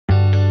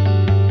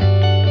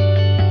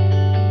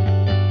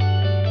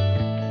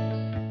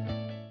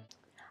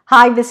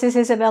Hi, this is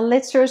Isabel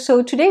Litzer.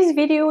 So today's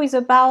video is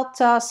about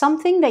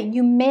something that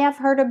you may have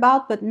heard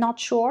about but not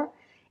sure.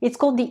 It's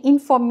called the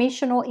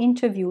informational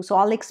interview. So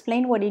I'll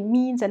explain what it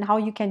means and how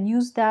you can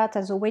use that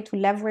as a way to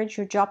leverage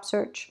your job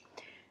search.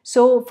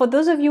 So for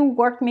those of you who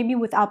worked maybe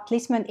with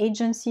outplacement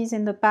agencies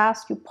in the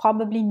past, you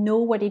probably know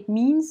what it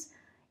means.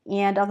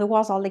 And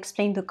otherwise, I'll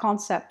explain the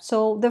concept.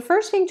 So the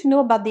first thing to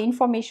know about the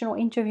informational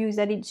interview is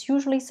that it's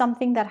usually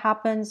something that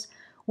happens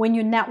when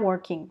you're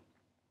networking.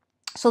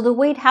 So the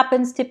way it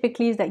happens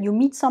typically is that you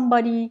meet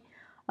somebody,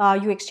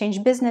 you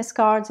exchange business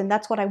cards, and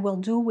that's what I will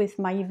do with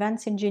my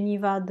events in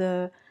Geneva,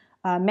 the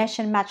Mesh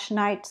and Match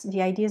nights.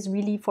 The idea is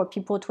really for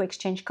people to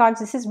exchange cards.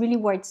 This is really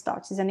where it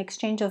starts. It's an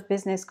exchange of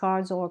business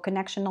cards or a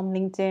connection on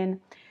LinkedIn.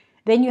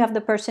 Then you have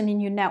the person in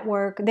your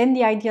network. Then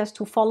the idea is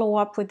to follow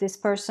up with this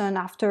person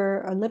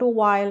after a little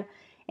while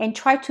and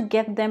try to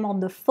get them on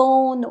the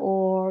phone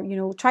or,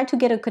 try to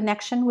get a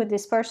connection with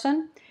this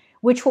person,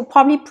 which will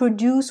probably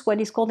produce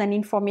what is called an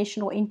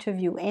informational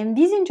interview. And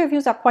these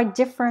interviews are quite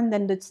different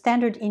than the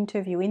standard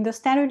interview. In the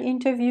standard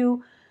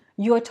interview,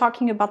 you're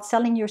talking about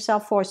selling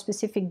yourself for a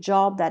specific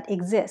job that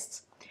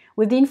exists.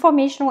 With the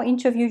informational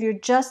interview, you're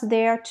just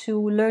there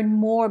to learn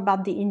more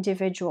about the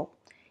individual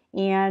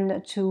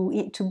and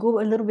to go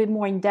a little bit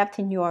more in depth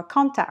in your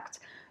contact.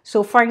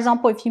 So for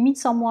example, if you meet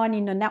someone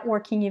in a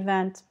networking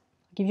event,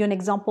 I'll give you an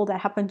example that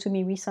happened to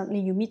me recently.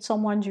 You meet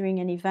someone during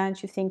an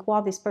event, you think,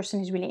 wow, this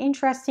person is really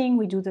interesting,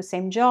 we do the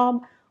same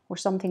job or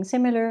something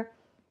similar.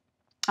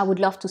 I would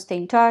love to stay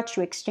in touch.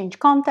 You exchange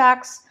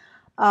contacts.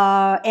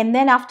 And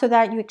then after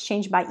that, you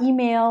exchange by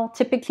email.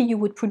 Typically, you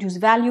would produce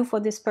value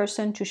for this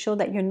person to show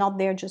that you're not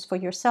there just for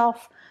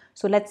yourself.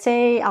 So let's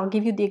say, I'll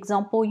give you the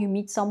example, you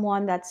meet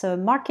someone that's a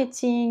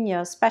marketing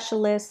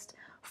specialist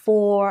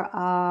for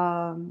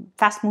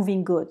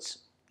fast-moving goods.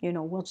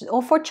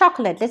 Or for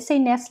chocolate, let's say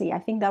Nestle. I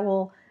think that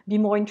will be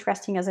more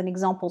interesting as an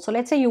example. So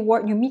let's say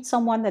you meet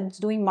someone that's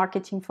doing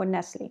marketing for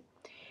Nestle,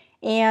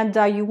 and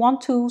you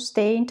want to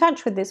stay in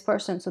touch with this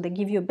person. So they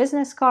give you a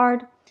business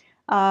card.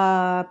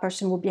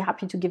 Person will be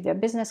happy to give their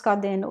business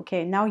card. Then,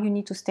 okay, now you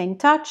need to stay in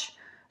touch.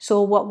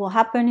 So what will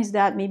happen is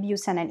that maybe you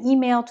send an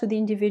email to the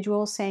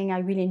individual saying, I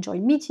really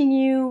enjoyed meeting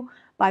you.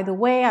 By the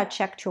way, I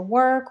checked your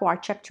work or I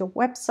checked your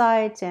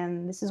website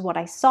and this is what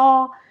I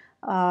saw.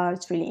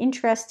 It's really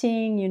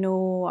interesting,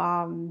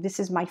 this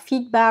is my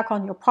feedback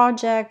on your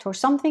project, or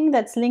something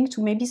that's linked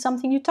to maybe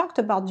something you talked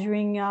about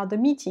during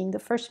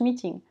the first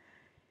meeting.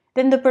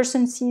 Then the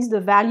person sees the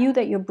value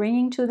that you're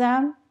bringing to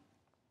them.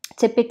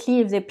 Typically,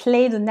 if they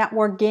play the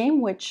network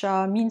game, which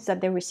means that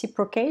they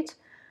reciprocate,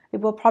 they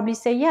will probably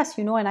say yes,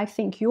 and I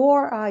think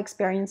your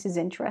experience is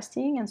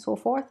interesting and so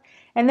forth.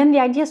 And then the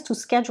idea is to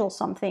schedule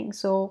something.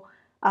 So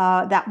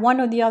that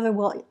one or the other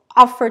will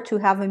offer to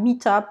have a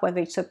meetup,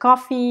 whether it's a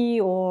coffee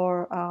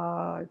or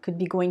it could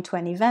be going to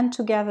an event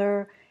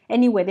together.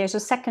 Anyway, there's a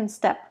second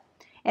step.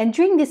 And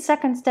during this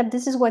second step,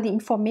 this is where the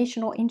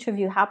informational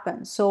interview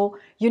happens. So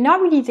you're not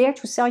really there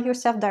to sell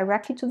yourself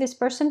directly to this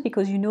person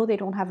because they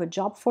don't have a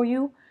job for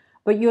you,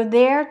 but you're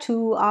there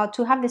to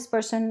have this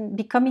person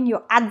becoming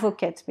your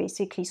advocate,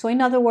 basically. So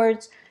in other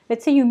words,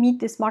 let's say you meet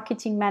this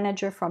marketing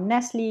manager from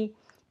Nestle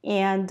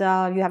and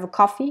you have a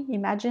coffee,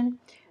 imagine.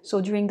 So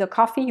during the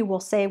coffee, you will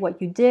say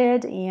what you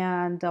did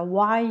and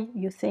why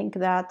you think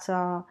that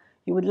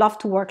you would love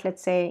to work,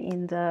 let's say,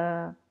 in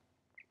the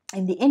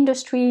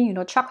industry,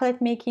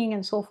 chocolate making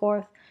and so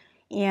forth.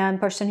 And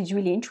person is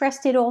really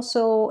interested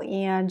also,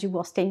 and you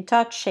will stay in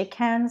touch, shake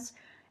hands.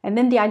 And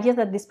then the idea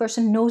that this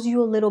person knows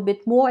you a little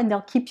bit more and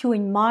they'll keep you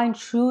in mind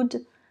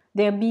should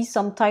there be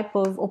some type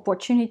of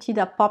opportunity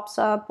that pops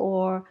up,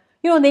 or,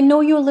 they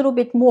know you a little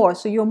bit more.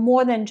 So you're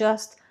more than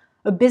just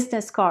a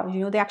business card.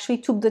 They actually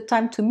took the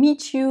time to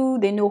meet you.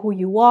 They know who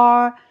you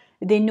are.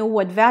 They know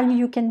what value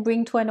you can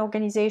bring to an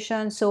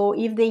organization. So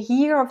if they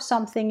hear of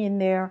something in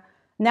their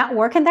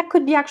network, and that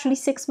could be actually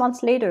 6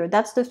 months later.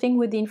 That's the thing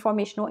with the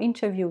informational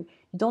interview.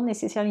 You don't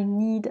necessarily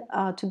need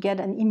to get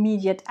an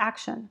immediate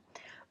action.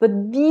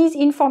 But these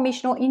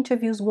informational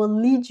interviews will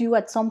lead you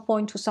at some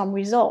point to some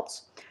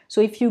results. So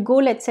if you go,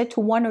 let's say,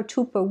 to 1 or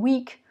 2 per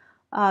week,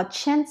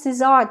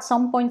 chances are at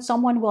some point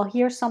someone will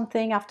hear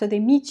something after they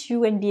meet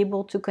you and be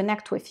able to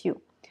connect with you.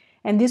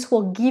 And this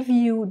will give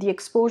you the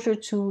exposure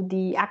to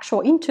the actual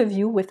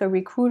interview with a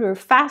recruiter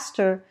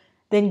faster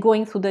than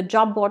going through the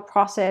job board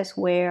process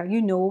where,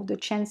 the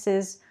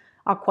chances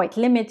are quite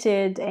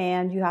limited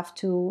and you have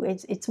to,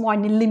 it's more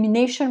an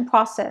elimination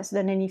process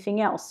than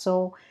anything else.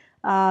 So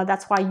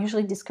that's why I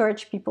usually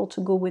discourage people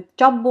to go with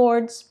job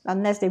boards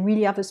unless they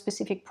really have a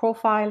specific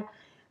profile.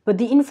 But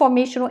the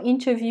informational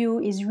interview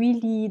is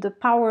really the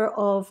power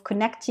of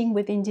connecting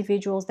with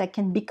individuals that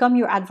can become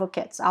your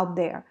advocates out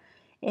there.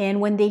 And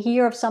when they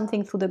hear of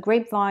something through the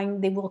grapevine,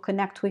 they will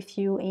connect with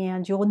you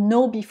and you'll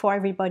know before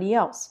everybody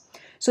else.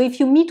 So if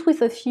you meet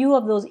with a few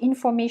of those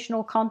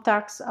informational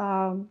contacts,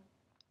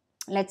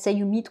 let's say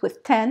you meet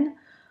with 10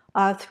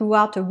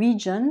 throughout a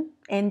region,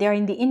 and they're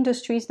in the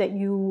industries that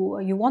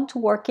you want to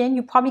work in,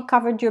 you probably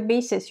covered your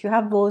bases. You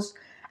have those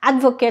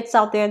advocates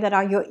out there that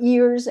are your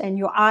ears and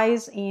your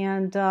eyes,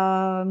 and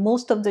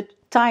most of the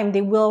time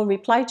they will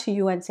reply to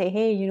you and say,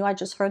 hey, you know, I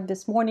just heard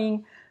this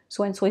morning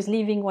so and so is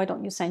leaving, why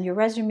don't you send your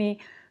resume?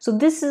 So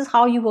this is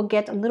how you will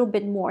get a little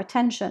bit more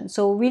attention.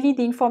 So really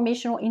the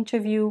informational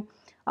interview,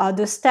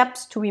 the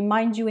steps to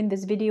remind you in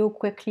this video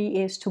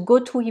quickly is to go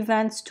to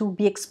events, to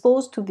be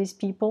exposed to these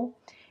people,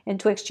 and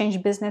to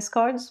exchange business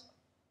cards.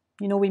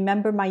 You know,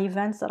 remember my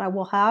events that I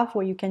will have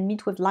where you can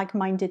meet with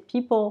like-minded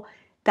people.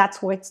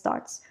 That's where it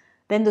starts.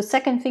 Then the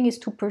second thing is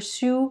to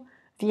pursue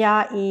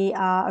via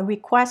a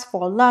request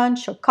for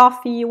lunch or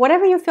coffee,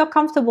 whatever you feel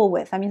comfortable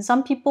with. I mean,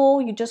 some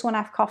people, you just want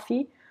to have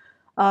coffee.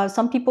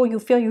 Some people, you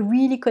feel you're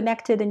really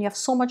connected and you have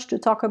so much to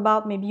talk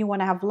about. Maybe you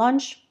want to have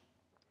lunch.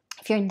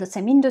 If you're in the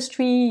same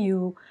industry,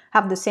 you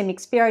have the same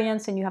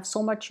experience and you have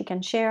so much you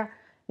can share,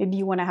 maybe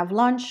you want to have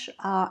lunch.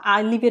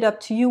 I leave it up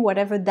to you,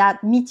 whatever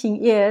that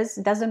meeting is.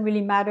 It doesn't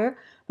really matter.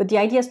 But the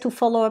idea is to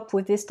follow up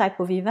with this type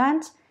of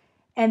event.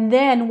 And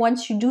then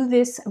once you do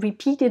this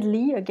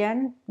repeatedly,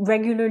 again,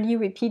 regularly,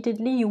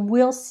 repeatedly, you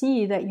will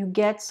see that you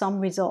get some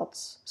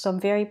results, some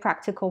very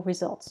practical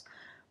results.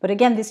 But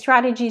again, this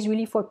strategy is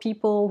really for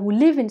people who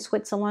live in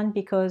Switzerland,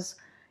 because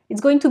it's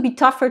going to be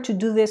tougher to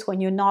do this when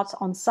you're not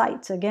on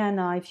site. Again,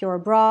 if you're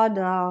abroad,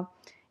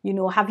 you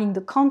know, having the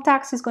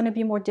contacts is going to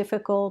be more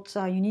difficult.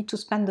 You need to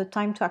spend the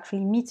time to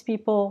actually meet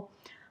people.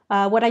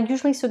 What I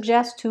usually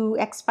suggest to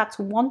expats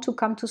who want to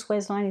come to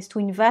Switzerland is to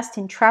invest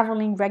in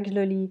traveling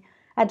regularly,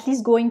 at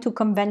least going to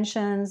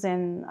conventions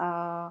and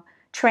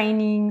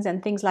trainings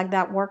and things like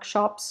that,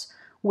 workshops,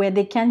 where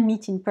they can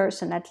meet in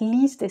person. At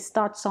least they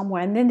start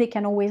somewhere, and then they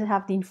can always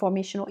have the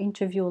informational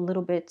interview a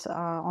little bit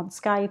on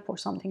Skype or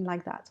something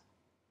like that.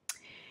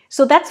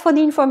 So that's for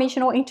the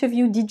informational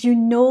interview. Did you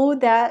know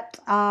that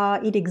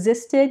it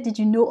existed? Did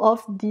you know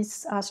of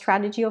this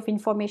strategy of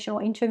informational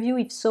interview?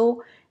 If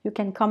so, you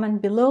can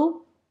comment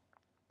below.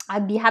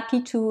 I'd be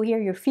happy to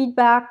hear your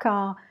feedback.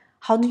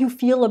 How do you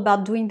feel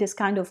about doing this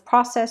kind of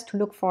process to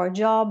look for a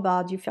job?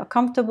 Do you feel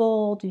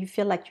comfortable? Do you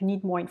feel like you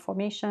need more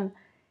information?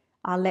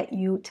 I'll let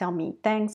you tell me. Thanks.